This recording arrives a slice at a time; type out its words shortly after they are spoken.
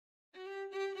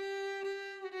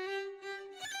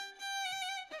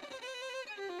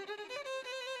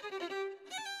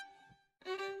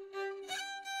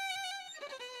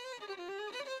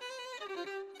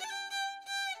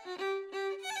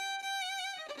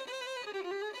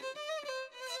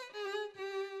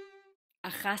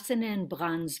Chasana in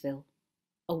Brownsville,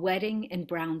 A Wedding in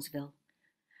Brownsville,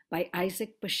 by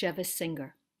Isaac Bashevis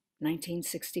Singer,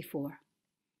 1964.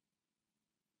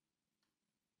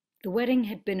 The wedding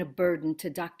had been a burden to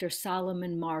Dr.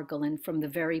 Solomon Margolin from the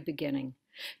very beginning.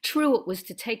 True, it was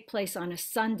to take place on a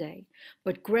Sunday,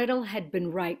 but Gretel had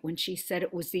been right when she said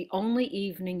it was the only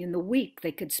evening in the week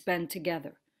they could spend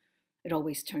together. It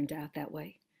always turned out that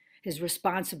way. His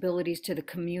responsibilities to the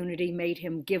community made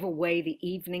him give away the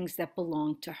evenings that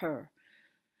belonged to her.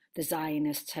 The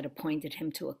Zionists had appointed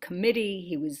him to a committee.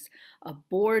 He was a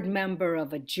board member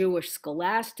of a Jewish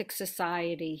scholastic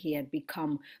society. He had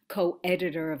become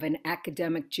co-editor of an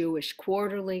academic Jewish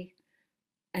quarterly.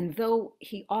 And though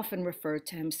he often referred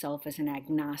to himself as an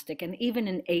agnostic and even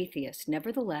an atheist,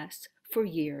 nevertheless, for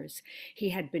years, he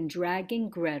had been dragging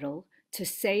Gretel to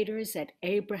seders at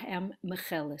Abraham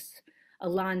Michelis, a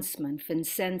landsman von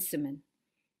Sensimen.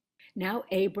 Now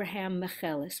Abraham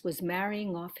Michelis was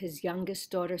marrying off his youngest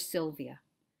daughter, Sylvia.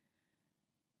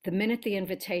 The minute the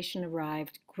invitation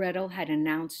arrived, Gretel had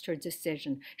announced her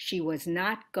decision. She was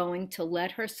not going to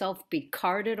let herself be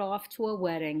carted off to a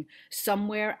wedding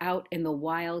somewhere out in the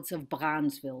wilds of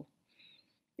Brownsville.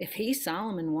 If he,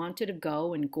 Solomon, wanted to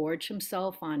go and gorge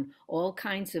himself on all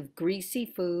kinds of greasy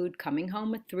food, coming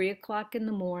home at 3 o'clock in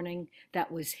the morning,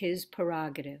 that was his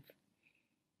prerogative.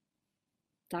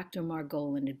 Dr.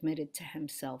 Margolin admitted to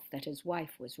himself that his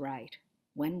wife was right.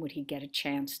 When would he get a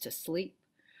chance to sleep?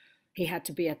 He had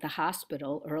to be at the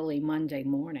hospital early Monday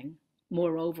morning.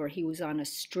 Moreover, he was on a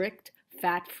strict,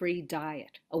 fat-free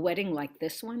diet. A wedding like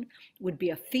this one would be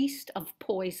a feast of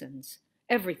poisons.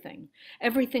 Everything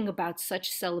about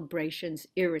such celebrations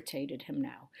irritated him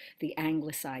now. The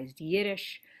anglicized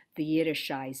Yiddish, the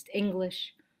Yiddishized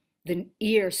English, the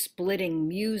ear-splitting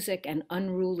music and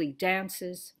unruly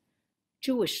dances.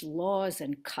 Jewish laws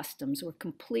and customs were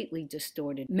completely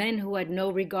distorted. Men who had no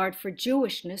regard for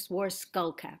Jewishness wore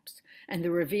skullcaps, and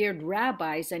the revered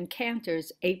rabbis and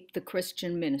cantors aped the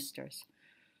Christian ministers.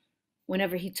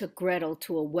 Whenever he took Gretel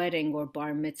to a wedding or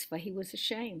bar mitzvah, he was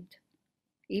ashamed.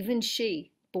 Even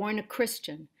she, born a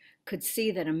Christian, could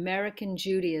see that American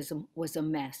Judaism was a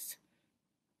mess.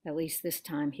 At least this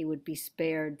time he would be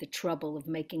spared the trouble of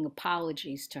making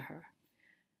apologies to her.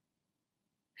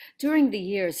 During the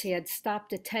years, he had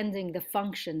stopped attending the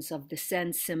functions of the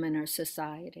Sensimener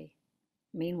Society.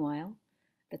 Meanwhile,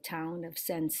 the town of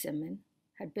Sensimen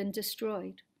had been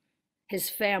destroyed.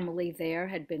 His family there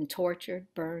had been tortured,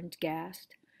 burned,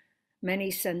 gassed.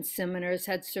 Many Sensimeners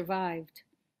had survived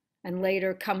and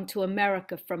later come to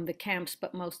America from the camps,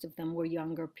 but most of them were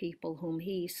younger people whom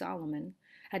he, Solomon,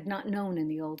 had not known in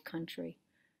the old country.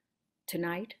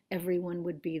 Tonight, everyone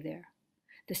would be there.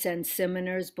 The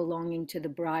Sensimeners belonging to the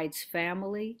bride's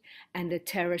family, and the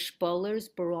Teresh Bowlers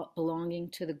belonging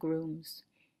to the grooms.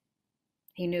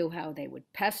 He knew how they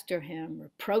would pester him,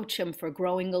 reproach him for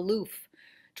growing aloof,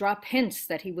 drop hints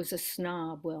that he was a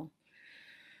snob. Well,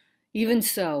 even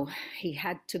so, he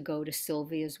had to go to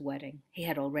Sylvia's wedding. He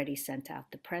had already sent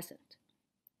out the present.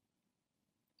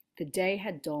 The day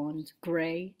had dawned,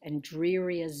 gray and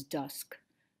dreary as dusk.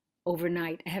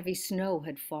 Overnight, a heavy snow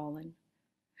had fallen.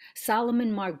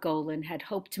 Solomon Margolin had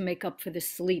hoped to make up for the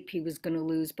sleep he was going to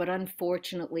lose, but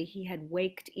unfortunately he had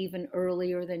waked even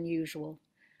earlier than usual.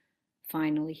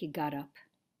 Finally, he got up,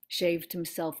 shaved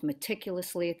himself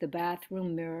meticulously at the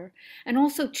bathroom mirror, and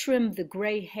also trimmed the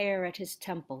gray hair at his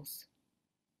temples.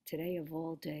 Today of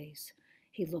all days,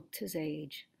 he looked his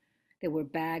age. There were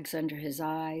bags under his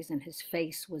eyes, and his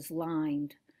face was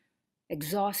lined.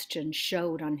 Exhaustion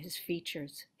showed on his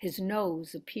features. His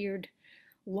nose appeared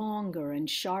longer and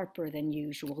sharper than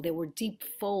usual. There were deep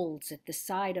folds at the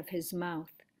side of his mouth.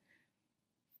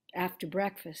 After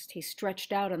breakfast, he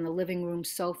stretched out on the living room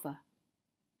sofa.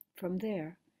 From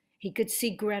there, he could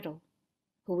see Gretel,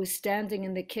 who was standing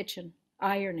in the kitchen,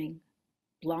 ironing,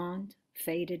 blonde,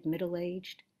 faded,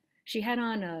 middle-aged. She had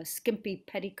on a skimpy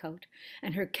petticoat,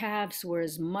 and her calves were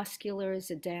as muscular as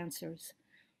a dancer's.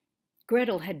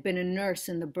 Gretel had been a nurse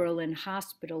in the Berlin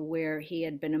hospital where he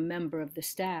had been a member of the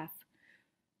staff.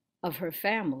 Of her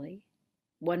family,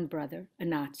 one brother, a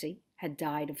Nazi, had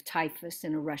died of typhus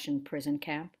in a Russian prison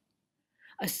camp.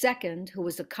 A second, who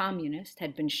was a communist,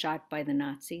 had been shot by the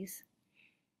Nazis.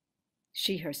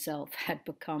 She herself had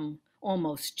become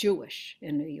almost Jewish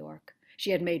in New York.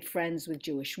 She had made friends with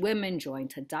Jewish women,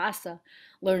 joined Hadassah,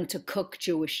 learned to cook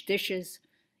Jewish dishes.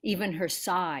 Even her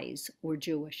sais were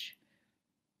Jewish.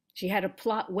 She had a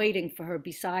plot waiting for her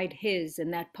beside his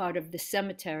in that part of the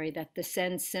cemetery that the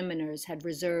Sensimeners had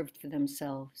reserved for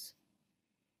themselves.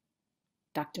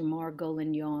 Dr.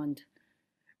 Margolin yawned,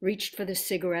 reached for the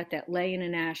cigarette that lay in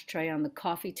an ashtray on the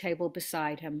coffee table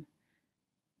beside him,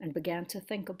 and began to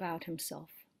think about himself.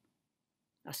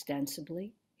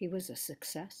 Ostensibly, he was a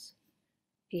success.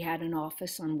 He had an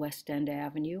office on West End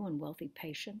Avenue and wealthy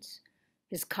patients.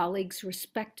 His colleagues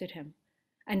respected him,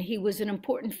 and he was an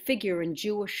important figure in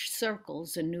Jewish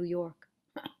circles in New York.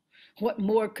 What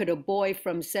more could a boy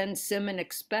from Saint-Simon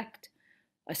expect?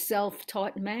 A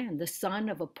self-taught man, the son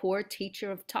of a poor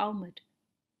teacher of Talmud.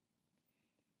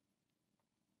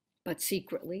 But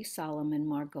secretly, Solomon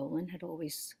Margolin had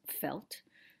always felt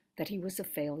that he was a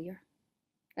failure.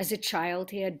 As a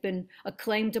child, he had been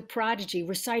acclaimed a prodigy,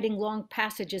 reciting long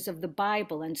passages of the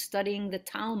Bible and studying the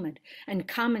Talmud and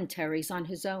commentaries on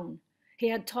his own. He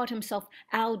had taught himself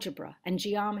algebra and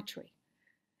geometry.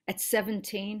 At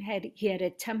 17, he had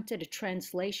attempted a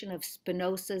translation of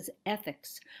Spinoza's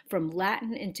Ethics from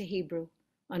Latin into Hebrew,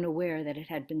 unaware that it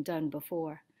had been done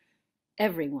before.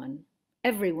 Everyone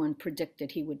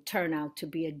predicted he would turn out to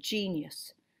be a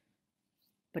genius,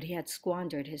 but he had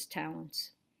squandered his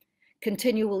talents,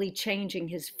 continually changing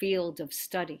his field of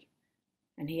study,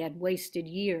 and he had wasted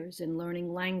years in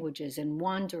learning languages and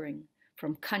wandering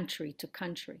from country to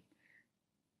country.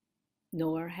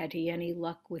 Nor had he any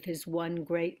luck with his one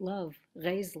great love,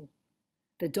 Reisa,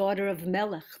 the daughter of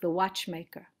Melech, the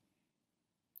watchmaker.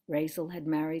 Reisa had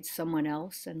married someone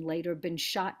else and later been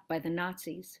shot by the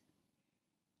Nazis.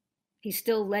 He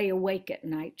still lay awake at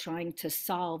night trying to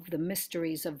solve the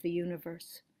mysteries of the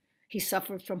universe. He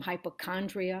suffered from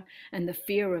hypochondria, and the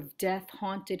fear of death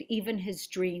haunted even his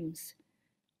dreams.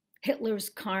 Hitler's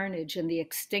carnage and the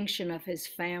extinction of his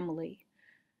family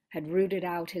had rooted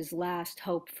out his last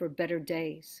hope for better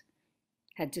days,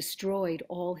 had destroyed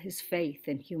all his faith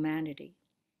in humanity.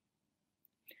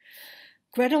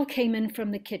 Gretel came in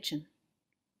from the kitchen.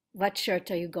 "What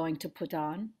shirt are you going to put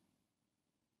on?"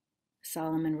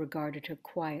 Solomon regarded her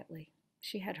quietly.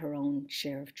 She had her own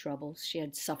share of troubles. She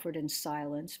had suffered in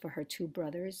silence for her two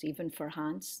brothers, even for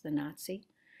Hans, the Nazi.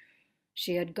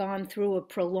 She had gone through a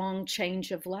prolonged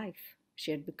change of life.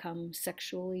 She had become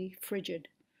sexually frigid.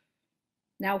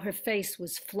 Now her face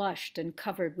was flushed and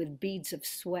covered with beads of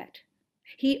sweat.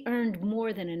 He earned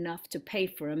more than enough to pay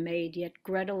for a maid, yet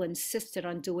Gretel insisted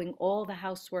on doing all the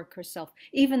housework herself,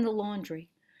 even the laundry.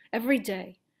 Every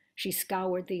day, she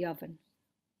scoured the oven.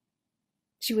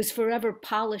 She was forever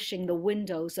polishing the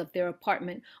windows of their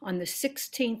apartment on the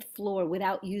 16th floor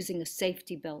without using a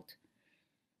safety belt.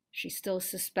 She still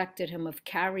suspected him of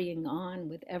carrying on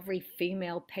with every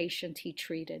female patient he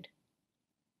treated.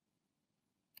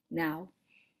 Now,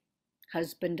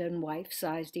 husband and wife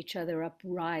sized each other up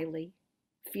wryly,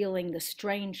 feeling the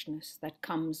strangeness that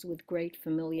comes with great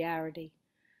familiarity.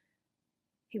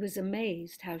 He was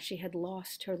amazed how she had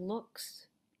lost her looks.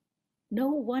 No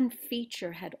one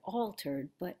feature had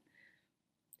altered, but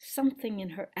something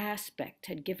in her aspect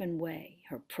had given way,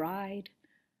 her pride,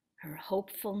 her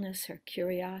hopefulness, her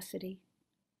curiosity.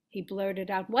 He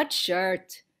blurted out, "What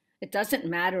shirt? It doesn't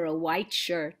matter, a white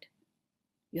shirt."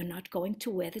 "You're not going to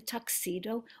wear the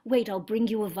tuxedo? Wait, I'll bring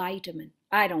you a vitamin."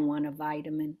 "I don't want a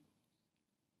vitamin."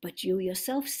 "But you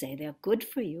yourself say they're good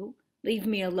for you. Leave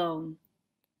me alone."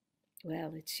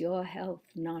 "Well, it's your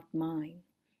health, not mine."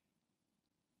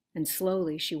 And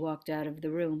slowly she walked out of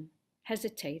the room,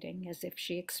 hesitating as if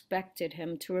she expected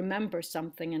him to remember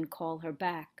something and call her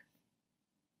back.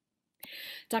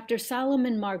 Dr.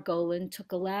 Solomon Margolin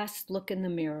took a last look in the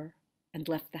mirror and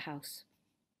left the house.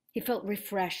 He felt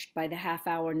refreshed by the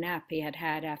half-hour nap he had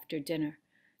had after dinner.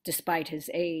 Despite his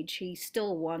age, he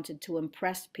still wanted to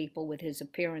impress people with his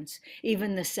appearance,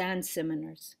 even the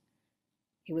Saint-Simoners.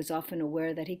 He was often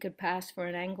aware that he could pass for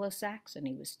an Anglo-Saxon.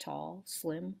 He was tall,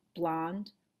 slim,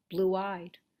 blonde,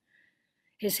 blue-eyed.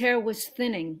 His hair was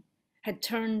thinning, had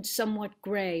turned somewhat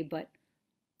gray, but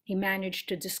he managed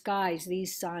to disguise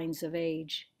these signs of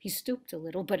age. He stooped a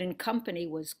little, but in company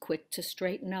was quick to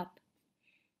straighten up.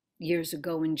 Years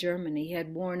ago in Germany, he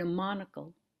had worn a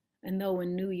monocle, and though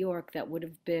in New York that would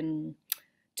have been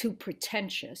too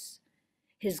pretentious,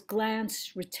 his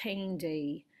glance retained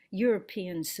a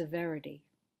European severity.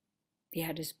 He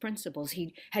had his principles.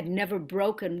 He had never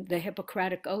broken the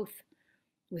Hippocratic Oath.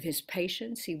 With his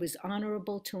patients, he was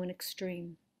honorable to an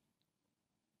extreme.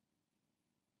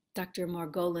 Dr.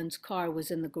 Margolin's car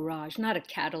was in the garage, not a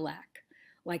Cadillac,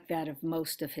 like that of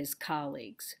most of his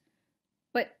colleagues.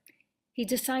 But he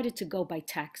decided to go by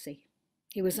taxi.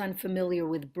 He was unfamiliar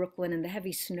with Brooklyn, and the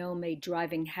heavy snow made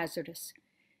driving hazardous.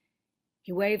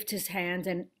 He waved his hand,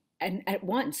 and at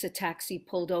once a taxi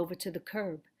pulled over to the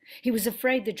curb. He was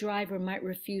afraid the driver might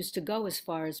refuse to go as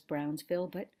far as Brownsville,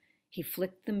 but he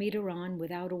flicked the meter on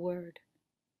without a word.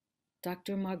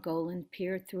 Dr. Margolin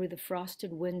peered through the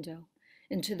frosted window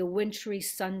into the wintry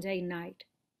Sunday night,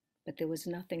 but there was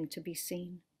nothing to be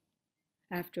seen.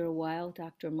 After a while,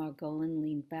 Dr. Margolin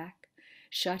leaned back,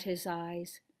 shut his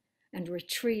eyes, and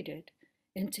retreated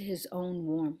into his own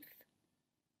warmth.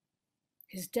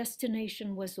 His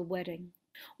destination was the wedding.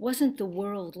 Wasn't the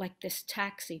world like this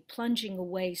taxi plunging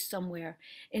away somewhere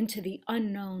into the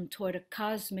unknown toward a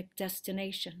cosmic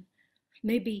destination?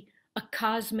 Maybe a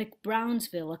cosmic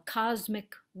Brownsville, a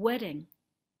cosmic wedding.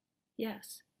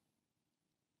 Yes.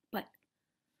 But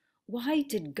why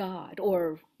did God,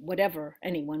 or whatever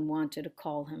anyone wanted to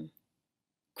call him,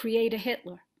 create a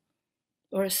Hitler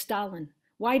or a Stalin?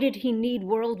 Why did he need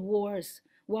world wars?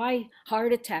 Why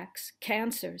heart attacks,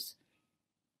 cancers?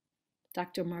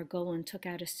 Dr. Margolin took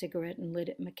out a cigarette and lit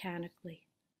it mechanically.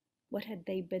 What had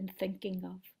they been thinking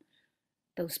of?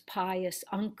 Those pious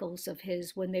uncles of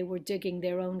his when they were digging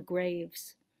their own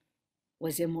graves.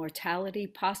 Was immortality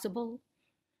possible?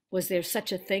 Was there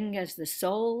such a thing as the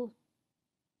soul?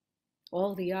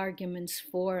 All the arguments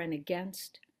for and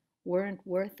against weren't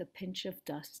worth a pinch of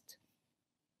dust.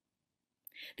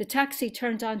 The taxi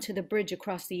turned onto the bridge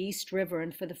across the East River,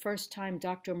 and for the first time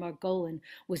Dr. Margolin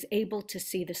was able to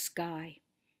see the sky.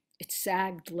 It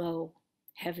sagged low,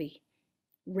 heavy,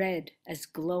 red as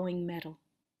glowing metal.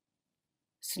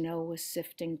 Snow was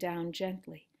sifting down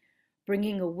gently,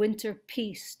 bringing a winter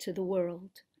peace to the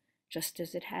world, just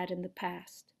as it had in the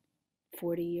past,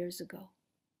 40 years ago,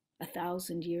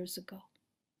 1,000 years ago,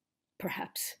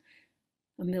 perhaps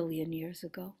 1,000,000 years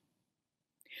ago.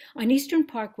 On Eastern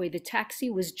Parkway, the taxi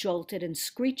was jolted and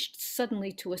screeched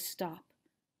suddenly to a stop.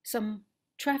 Some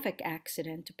traffic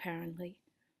accident, apparently.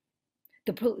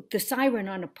 The siren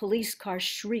on a police car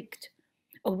shrieked.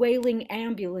 A wailing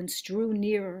ambulance drew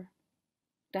nearer.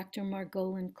 Dr.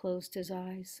 Margolin closed his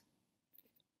eyes.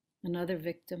 Another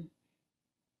victim.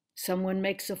 Someone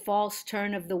makes a false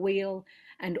turn of the wheel,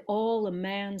 and all a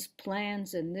man's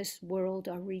plans in this world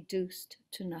are reduced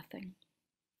to nothing.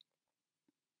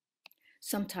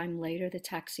 Sometime later, the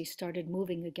taxi started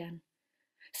moving again.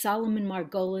 Solomon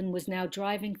Margolin was now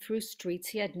driving through streets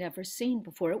he had never seen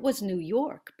before. It was New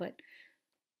York, but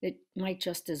it might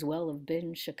just as well have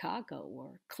been Chicago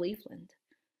or Cleveland.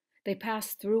 They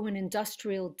passed through an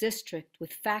industrial district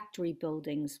with factory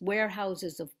buildings,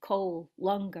 warehouses of coal,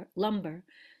 lumber,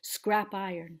 scrap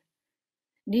iron.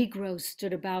 Negroes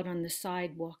stood about on the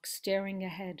sidewalk, staring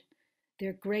ahead,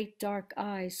 their great dark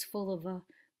eyes full of a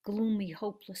gloomy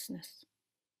hopelessness.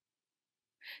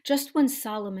 Just when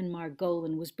Solomon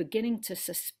Margolin was beginning to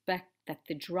suspect that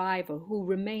the driver, who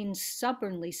remained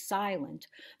stubbornly silent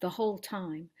the whole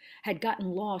time, had gotten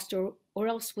lost or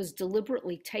else was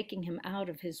deliberately taking him out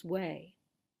of his way,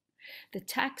 the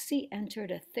taxi entered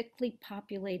a thickly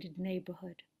populated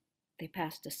neighborhood. They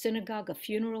passed a synagogue, a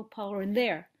funeral parlor, and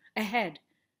there, ahead,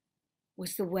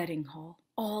 was the wedding hall,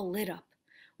 all lit up,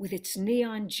 with its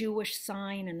neon Jewish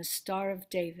sign and a Star of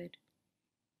David.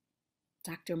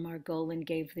 Dr. Margolin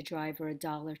gave the driver a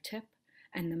 $1 tip,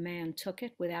 and the man took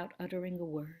it without uttering a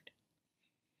word.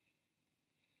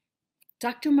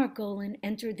 Dr. Margolin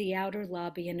entered the outer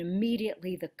lobby, and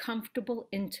immediately the comfortable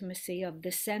intimacy of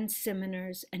the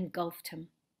Saint-Simoners engulfed him.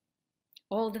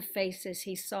 All the faces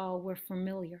he saw were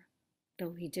familiar,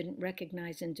 though he didn't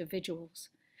recognize individuals.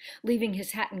 Leaving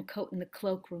his hat and coat in the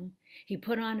cloakroom, he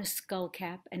put on a skull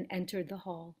cap and entered the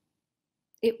hall.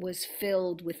 It was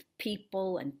filled with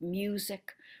people and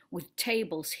music, with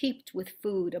tables heaped with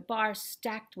food, a bar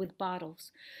stacked with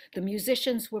bottles. The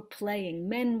musicians were playing,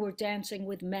 men were dancing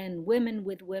with men, women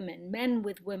with women, men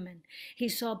with women. He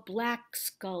saw black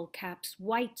skull caps,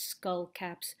 white skull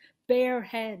caps, bare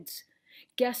heads.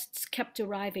 Guests kept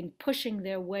arriving, pushing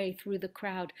their way through the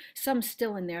crowd, some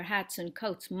still in their hats and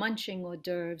coats, munching hors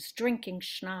d'oeuvres, drinking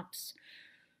schnapps.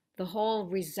 The hall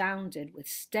resounded with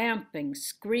stamping,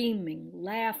 screaming,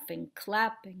 laughing,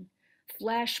 clapping.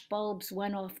 Flash bulbs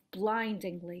went off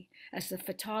blindingly as the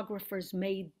photographers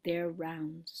made their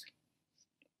rounds.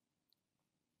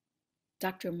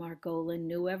 Dr. Margolin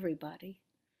knew everybody,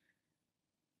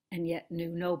 and yet knew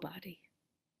nobody.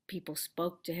 People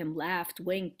spoke to him, laughed,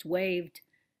 winked, waved,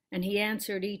 and he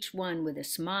answered each one with a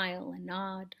smile, a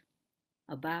nod,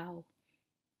 a bow.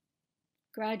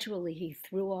 Gradually, he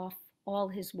threw off all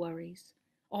his worries,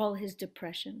 all his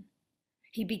depression.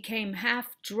 He became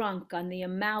half drunk on the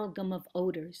amalgam of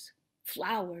odors,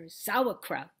 flowers,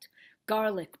 sauerkraut,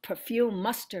 garlic, perfume,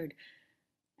 mustard,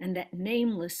 and that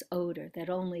nameless odor that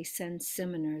only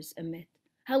Saint-Simoners emit.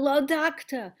 Hello,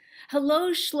 doctor.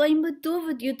 Hello, Shlomo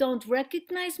David. You don't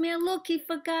recognize me? Look, he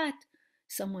forgot.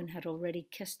 Someone had already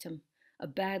kissed him. A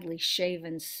badly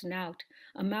shaven snout,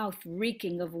 a mouth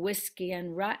reeking of whiskey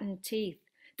and rotten teeth.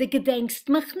 De gedenkst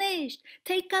mich nicht.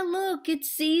 Take a look,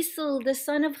 it's Cecil, the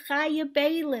son of Chaya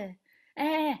Bailey.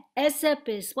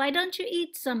 Esepis, why don't you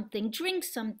eat something, drink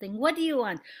something? What do you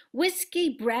want?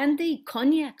 Whiskey, brandy,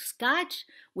 cognac, scotch,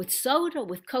 with soda,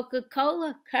 with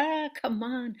Coca-Cola? Come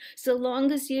on. So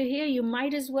long as you're here, you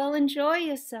might as well enjoy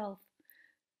yourself.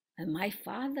 And my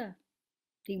father,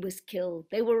 he was killed.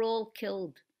 They were all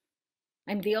killed.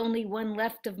 I'm the only one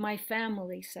left of my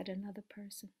family, said another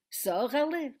person.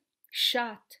 Sorale,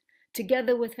 shot,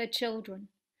 together with her children.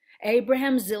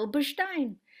 Abraham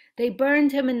Zilberstein, they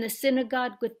burned him in the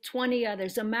synagogue with 20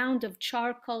 others. A mound of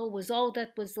charcoal was all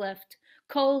that was left,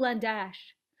 coal and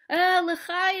ash.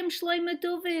 L'chaim Shloime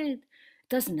David.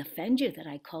 Doesn't offend you that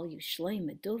I call you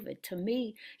Shloime David. To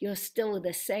me, you're still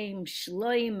the same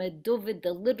Shloime David,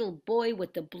 the little boy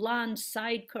with the blonde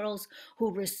side curls who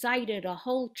recited a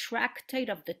whole tractate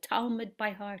of the Talmud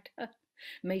by heart.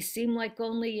 May seem like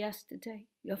only yesterday.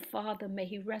 Your father, may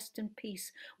he rest in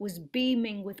peace, was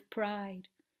beaming with pride.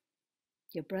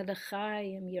 Your brother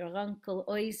Chaim, your uncle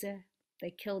Oize,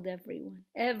 they killed everyone,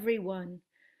 everyone.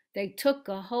 They took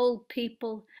a whole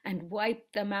people and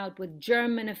wiped them out with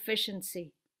German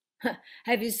efficiency.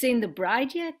 Have you seen the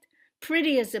bride yet?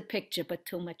 Pretty as a picture, but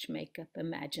too much makeup.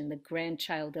 Imagine the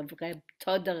grandchild of Reb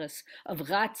Toderes of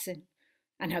Ratzin.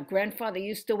 And her grandfather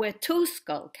used to wear 2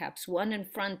 skull caps, one in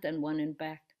front and one in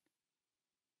back.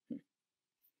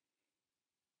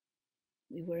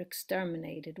 We were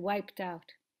exterminated, wiped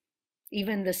out.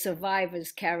 Even the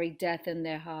survivors carry death in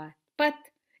their heart. But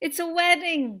it's a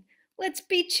wedding. Let's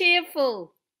be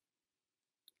cheerful.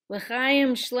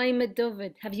 L'chaim Shloime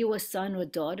David. Have you a son or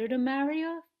daughter to marry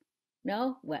off?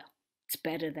 No? Well, it's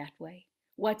better that way.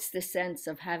 What's the sense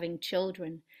of having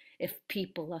children if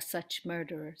people are such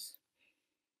murderers?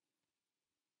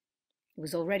 It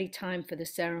was already time for the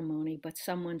ceremony, but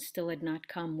someone still had not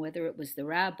come, whether it was the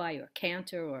rabbi or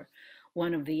Cantor or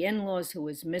one of the in-laws who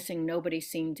was missing. Nobody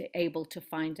seemed able to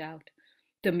find out.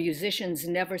 The musicians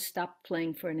never stopped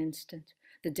playing for an instant.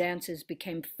 The dances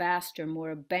became faster,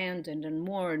 more abandoned, and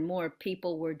more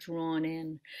people were drawn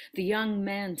in. The young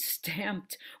men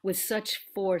stamped with such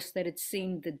force that it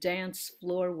seemed the dance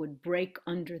floor would break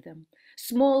under them.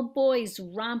 Small boys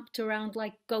romped around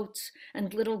like goats,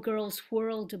 and little girls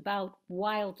whirled about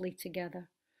wildly together.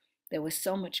 There was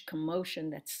so much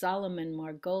commotion that Solomon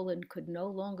Margolin could no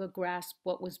longer grasp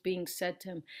what was being said to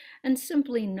him and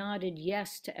simply nodded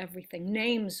yes to everything.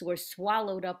 Names were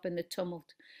swallowed up in the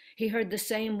tumult. He heard the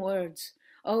same words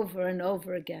over and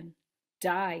over again.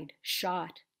 Died,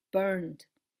 shot, burned.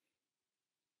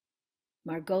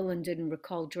 Margolin didn't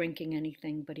recall drinking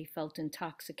anything, but he felt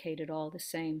intoxicated all the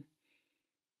same.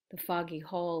 The foggy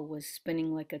hall was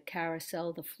spinning like a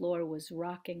carousel. The floor was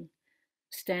rocking.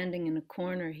 Standing in a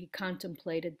corner, he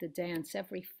contemplated the dance.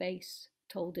 Every face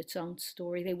told its own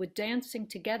story. They were dancing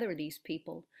together, these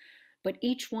people, but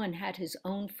each one had his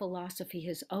own philosophy,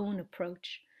 his own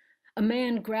approach. A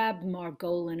man grabbed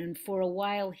Margolin, and for a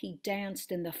while he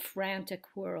danced in the frantic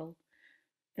whirl.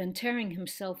 Then, tearing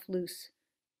himself loose,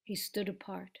 he stood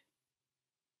apart.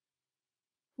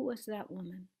 Who was that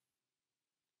woman?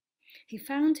 He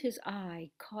found his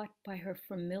eye caught by her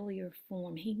familiar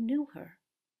form. He knew her.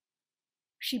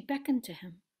 She beckoned to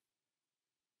him.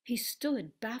 He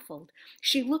stood baffled.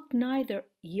 She looked neither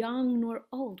young nor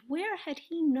old. Where had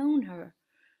he known her?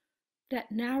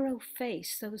 That narrow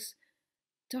face, those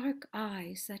dark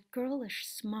eyes, that girlish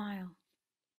smile.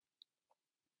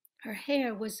 Her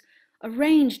hair was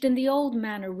arranged in the old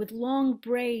manner, with long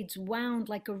braids wound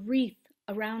like a wreath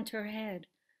around her head.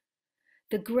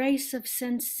 The grace of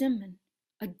Saint-Simon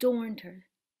adorned her,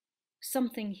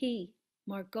 something he,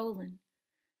 Margolin,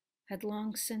 had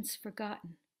long since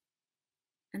forgotten.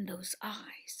 And those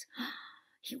eyes,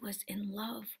 he was in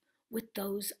love with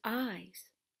those eyes,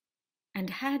 and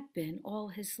had been all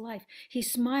his life. He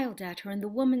smiled at her, and the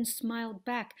woman smiled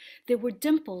back. There were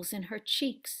dimples in her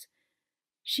cheeks.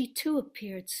 She too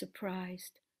appeared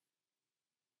surprised.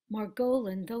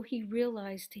 Margolin, though he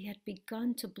realized he had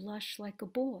begun to blush like a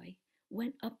boy,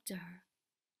 went up to her.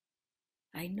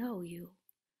 I know you,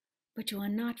 but you are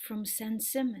not from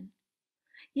Saint-Simon.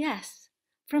 Yes,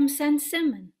 from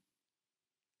Saint-Simon.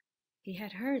 He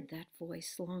had heard that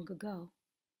voice long ago.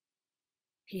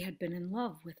 He had been in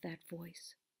love with that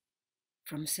voice.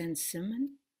 From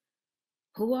Saint-Simon?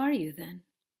 Who are you then?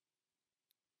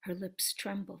 Her lips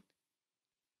trembled.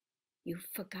 You've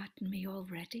forgotten me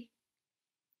already?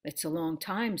 It's a long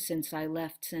time since I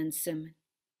left Saint-Simon.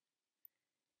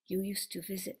 You used to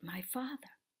visit my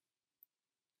father.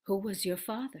 Who was your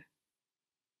father?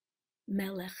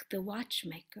 Melech the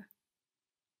watchmaker.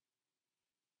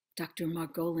 Dr.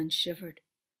 Margolin shivered.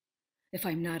 If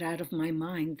I'm not out of my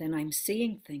mind, then I'm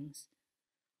seeing things.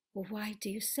 Well, why do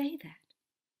you say that?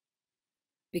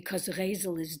 Because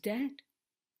Reisel is dead.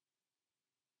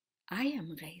 I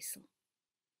am Reisel.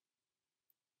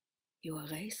 You are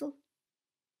Reisel?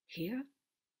 Here?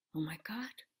 Oh my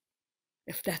God.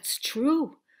 If that's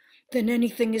true, then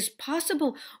anything is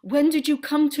possible. When did you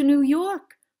come to New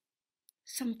York?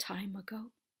 Some time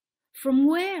ago. From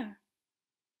where?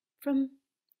 From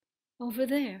over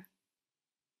there.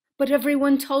 But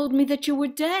everyone told me that you were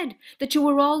dead, that you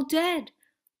were all dead.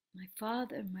 My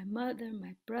father, my mother,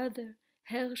 my brother,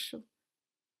 Herschel.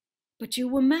 But you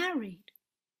were married.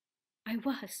 I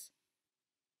was.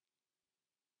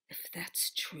 If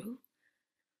that's true,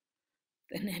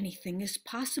 then anything is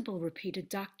possible, repeated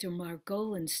Dr.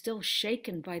 Margolin, still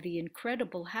shaken by the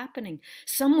incredible happening.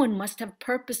 Someone must have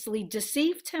purposely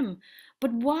deceived him.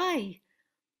 But why?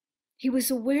 He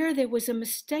was aware there was a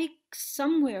mistake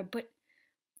somewhere, but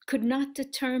could not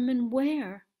determine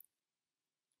where.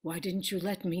 Why didn't you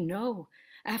let me know?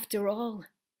 After all,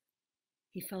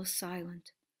 he fell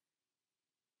silent.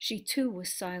 She too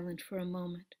was silent for a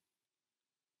moment.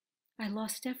 I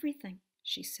lost everything,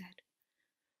 she said,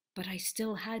 but I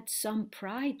still had some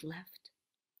pride left.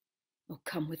 Oh,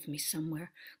 come with me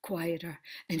somewhere, quieter,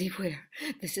 anywhere.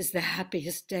 This is the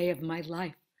happiest day of my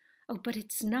life. Oh, but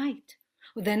it's night.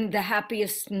 Then the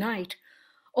happiest night,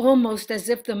 almost as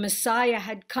if the Messiah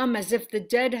had come, as if the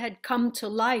dead had come to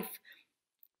life.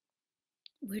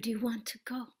 Where do you want to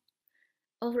go?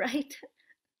 All right,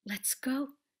 let's go.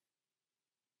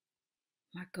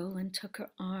 Margolin took her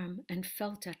arm and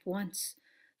felt at once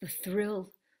the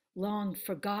thrill, long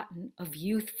forgotten, of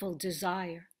youthful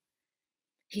desire.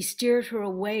 He steered her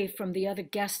away from the other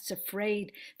guests,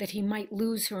 afraid that he might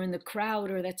lose her in the crowd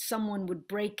or that someone would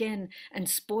break in and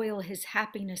spoil his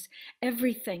happiness.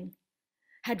 Everything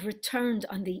had returned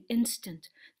on the instant,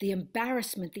 the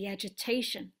embarrassment, the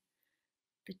agitation,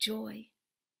 the joy.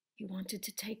 He wanted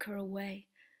to take her away,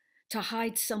 to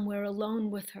hide somewhere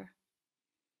alone with her.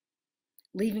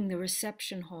 Leaving the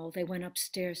reception hall, they went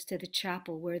upstairs to the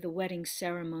chapel where the wedding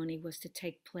ceremony was to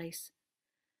take place.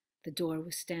 The door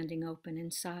was standing open.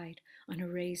 Inside, on a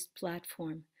raised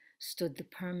platform, stood the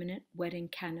permanent wedding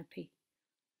canopy.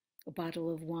 A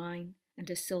bottle of wine and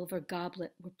a silver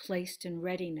goblet were placed in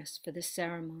readiness for the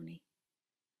ceremony.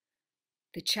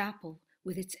 The chapel,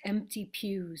 with its empty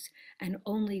pews and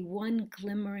only one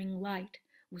glimmering light,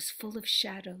 was full of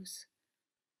shadows.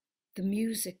 The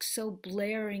music, so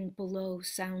blaring below,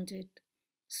 sounded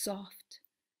soft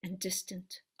and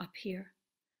distant up here.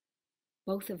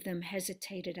 Both of them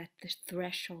hesitated at the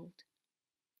threshold.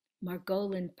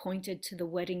 Margolin pointed to the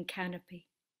wedding canopy.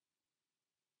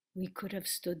 We could have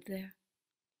stood there.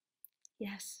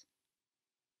 Yes.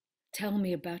 Tell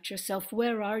me about yourself.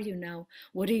 Where are you now?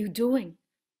 What are you doing?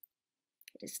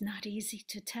 It is not easy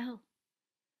to tell.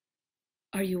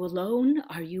 Are you alone?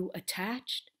 Are you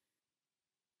attached?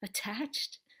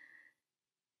 Attached?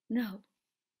 No.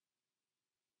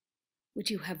 Would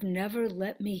you have never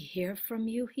let me hear from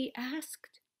you? He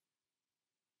asked.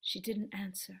 She didn't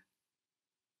answer.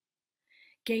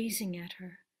 Gazing at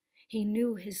her, he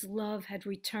knew his love had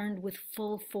returned with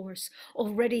full force.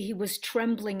 Already he was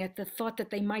trembling at the thought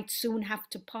that they might soon have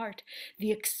to part.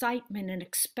 The excitement and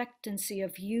expectancy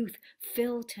of youth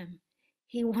filled him.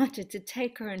 He wanted to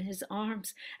take her in his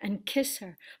arms and kiss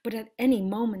her, but at any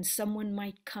moment someone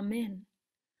might come in.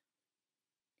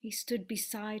 He stood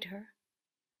beside her,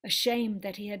 ashamed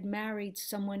that he had married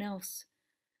someone else,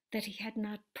 that he had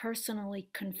not personally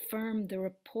confirmed the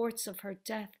reports of her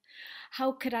death.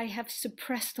 How could I have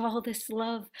suppressed all this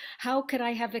love? How could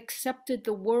I have accepted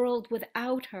the world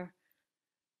without her?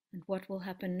 And what will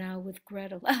happen now with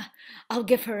Gretel? I'll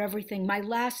give her everything, my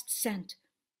last cent.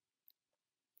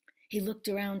 He looked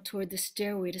around toward the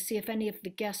stairway to see if any of the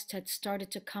guests had started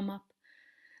to come up.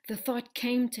 The thought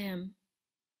came to him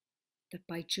that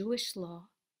by Jewish law,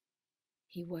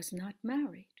 he was not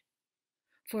married,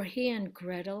 for he and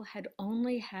Gretel had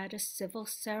only had a civil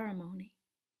ceremony.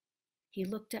 He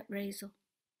looked at Reisel.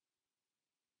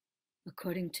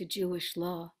 According to Jewish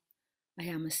law, I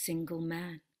am a single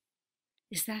man.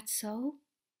 Is that so?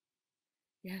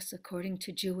 Yes, according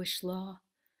to Jewish law,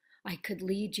 I could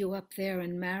lead you up there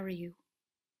and marry you.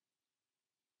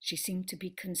 She seemed to be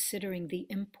considering the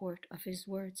import of his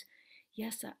words.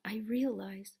 Yes, I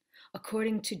realize.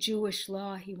 According to Jewish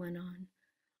law, he went on,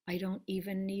 I don't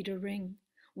even need a ring.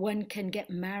 One can get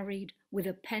married with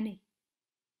a penny.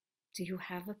 Do you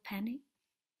have a penny?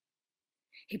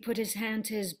 He put his hand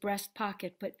to his breast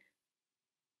pocket, but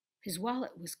his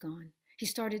wallet was gone. He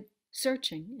started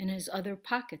searching in his other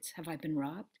pockets. Have I been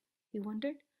robbed? He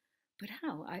wondered. But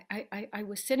how? I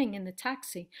was sitting in the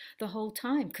taxi the whole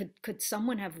time. Could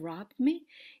someone have robbed me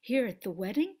here at the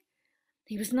wedding?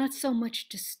 He was not so much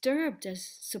disturbed as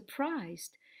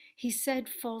surprised. He said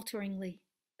falteringly,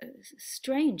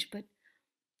 strange, but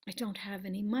I don't have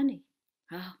any money.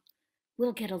 Oh,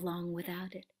 we'll get along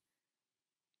without it.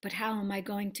 But how am I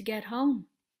going to get home?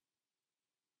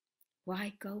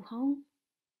 Why go home?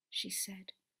 She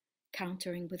said,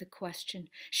 countering with a question.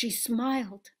 She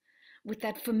smiled, with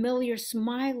that familiar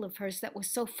smile of hers that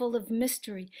was so full of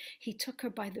mystery. He took her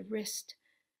by the wrist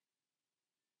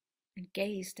and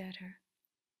gazed at her.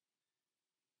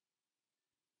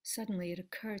 Suddenly it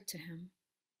occurred to him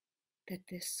that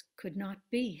this could not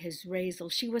be his Razel.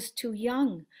 She was too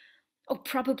young. Oh,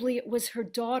 probably it was her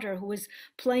daughter who was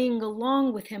playing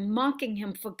along with him, mocking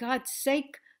him. For God's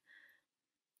sake,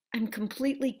 I'm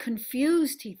completely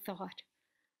confused, he thought.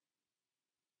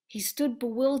 He stood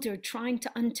bewildered, trying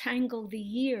to untangle the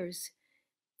years.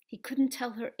 He couldn't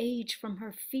tell her age from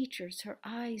her features. Her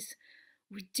eyes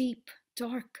were deep,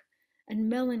 dark, and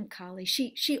melancholy.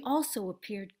 She also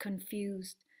appeared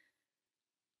confused,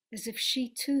 as if she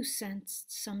too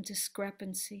sensed some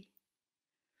discrepancy.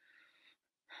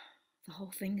 The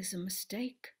whole thing is a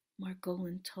mistake,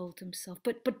 Margolin told himself.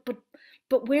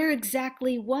 But where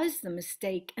exactly was the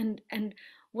mistake? And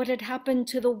what had happened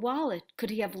to the wallet? Could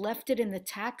he have left it in the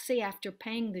taxi after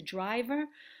paying the driver?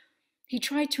 He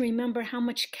tried to remember how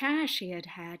much cash he had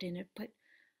had in it, but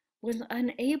was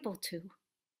unable to.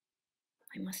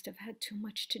 I must have had too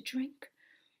much to drink.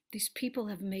 These people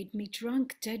have made me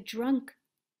drunk, dead drunk.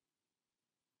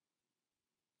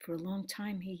 For a long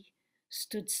time he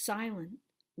stood silent,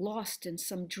 lost in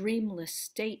some dreamless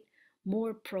state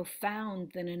more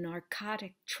profound than a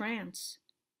narcotic trance.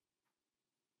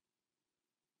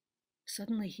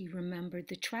 Suddenly he remembered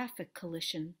the traffic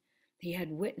collision he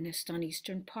had witnessed on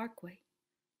Eastern Parkway.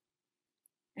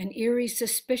 An eerie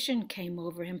suspicion came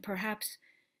over him. Perhaps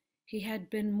he had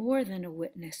been more than a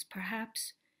witness.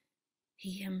 Perhaps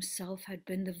he himself had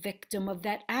been the victim of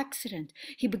that accident.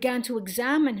 He began to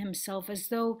examine himself as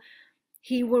though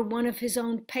he were one of his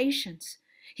own patients.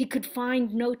 He could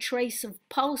find no trace of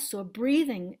pulse or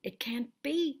breathing. It can't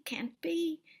be,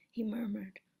 he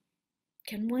murmured.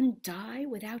 Can one die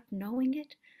without knowing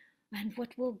it? And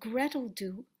what will Gretel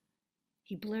do?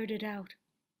 He blurted out,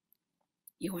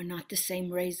 You are not the same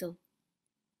Razel.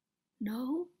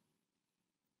 No?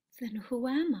 Then who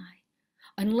am I?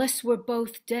 Unless we're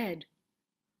both dead.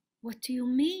 What do you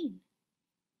mean?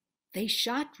 They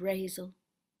shot Razel.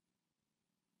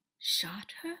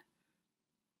 Shot her?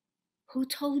 Who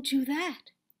told you that?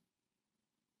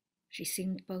 She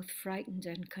seemed both frightened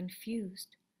and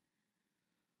confused.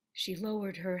 She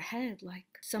lowered her head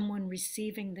like someone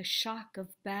receiving the shock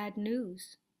of bad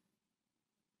news.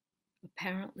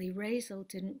 Apparently, Razel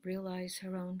didn't realize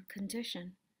her own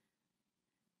condition.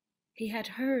 He had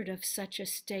heard of such a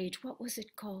stage. What was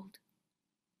it called?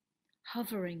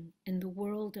 Hovering in the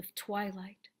world of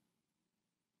twilight.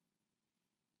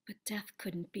 But death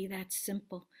couldn't be that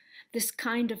simple. This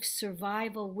kind of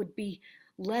survival would be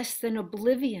less than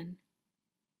oblivion.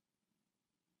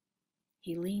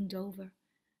 He leaned over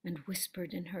and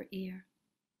whispered in her ear,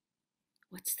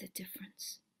 What's the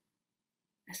difference?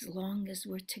 As long as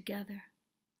we're together.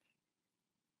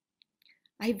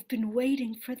 I've been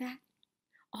waiting for that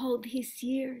all these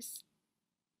years.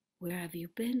 Where have you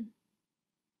been?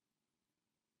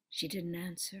 She didn't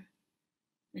answer,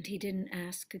 and he didn't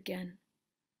ask again.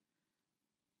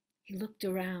 He looked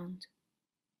around.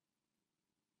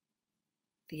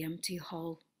 The empty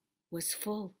hall was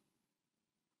full,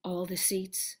 all the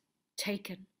seats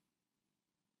taken.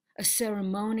 A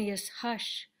ceremonious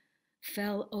hush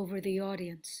fell over the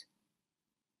audience.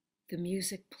 The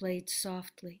music played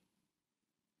softly.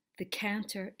 The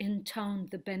cantor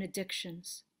intoned the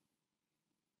benedictions.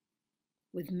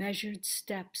 With measured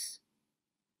steps,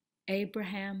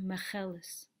 Abraham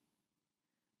Michaelis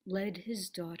led his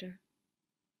daughter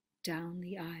down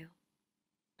the aisle.